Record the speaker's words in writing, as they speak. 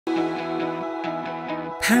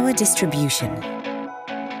Power distribution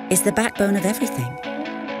is the backbone of everything.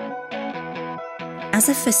 As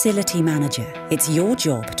a facility manager, it's your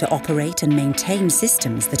job to operate and maintain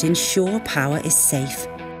systems that ensure power is safe,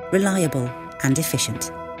 reliable, and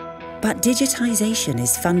efficient. But digitization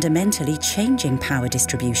is fundamentally changing power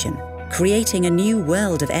distribution, creating a new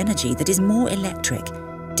world of energy that is more electric,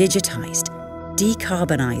 digitized,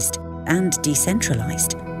 decarbonized, and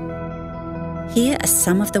decentralized. Here are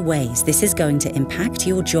some of the ways this is going to impact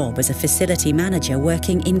your job as a facility manager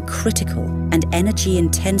working in critical and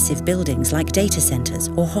energy-intensive buildings like data centers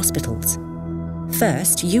or hospitals.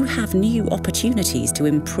 First, you have new opportunities to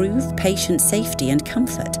improve patient safety and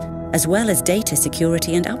comfort, as well as data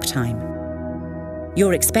security and uptime.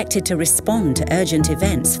 You're expected to respond to urgent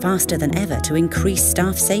events faster than ever to increase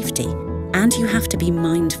staff safety, and you have to be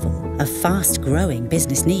mindful of fast-growing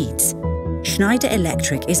business needs. Schneider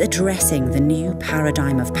Electric is addressing the new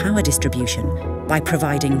paradigm of power distribution by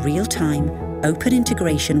providing real-time, open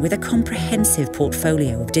integration with a comprehensive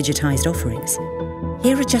portfolio of digitized offerings.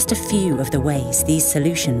 Here are just a few of the ways these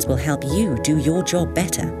solutions will help you do your job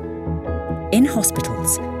better. In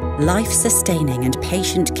hospitals, life-sustaining and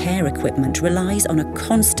patient care equipment relies on a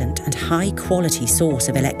constant and high-quality source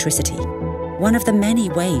of electricity. One of the many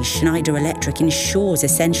ways Schneider Electric ensures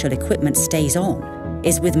essential equipment stays on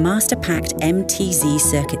is with master-packed MTZ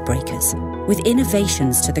circuit breakers, with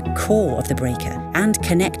innovations to the core of the breaker and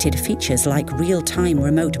connected features like real-time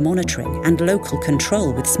remote monitoring and local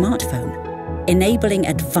control with smartphone, enabling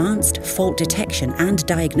advanced fault detection and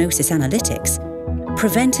diagnosis analytics.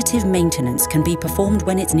 Preventative maintenance can be performed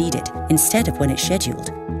when it's needed instead of when it's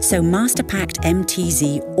scheduled, so master-packed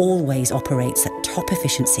MTZ always operates at top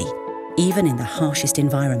efficiency, even in the harshest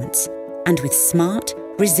environments. And with smart,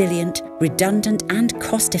 resilient, redundant, and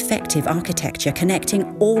cost-effective architecture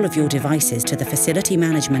connecting all of your devices to the facility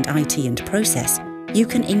management IT and process, you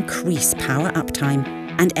can increase power uptime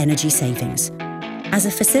and energy savings. As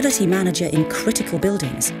a facility manager in critical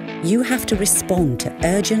buildings, you have to respond to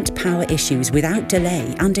urgent power issues without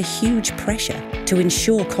delay under huge pressure to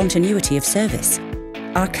ensure continuity of service.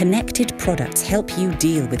 Our connected products help you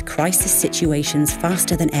deal with crisis situations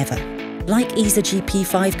faster than ever, like EaserG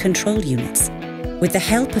P5 control units. With the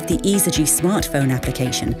help of the EaserG smartphone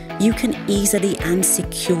application, you can easily and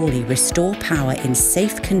securely restore power in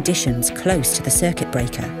safe conditions close to the circuit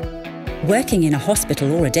breaker. Working in a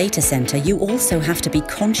hospital or a data center, you also have to be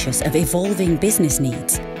conscious of evolving business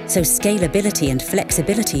needs, so scalability and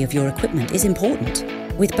flexibility of your equipment is important.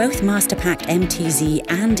 With both master-packed MTZ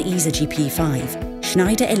and EaserG P5,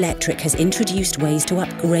 Schneider Electric has introduced ways to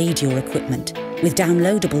upgrade your equipment with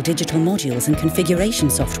downloadable digital modules and configuration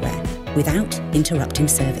software without interrupting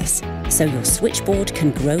service, so your switchboard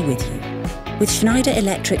can grow with you. With Schneider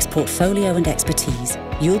Electric's portfolio and expertise,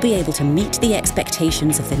 you'll be able to meet the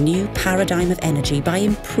expectations of the new paradigm of energy by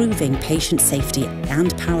improving patient safety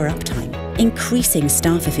and power uptime, increasing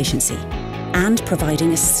staff efficiency, and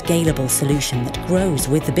providing a scalable solution that grows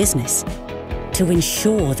with the business to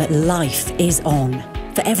ensure that life is on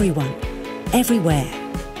for everyone, everywhere,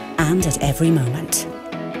 and at every moment.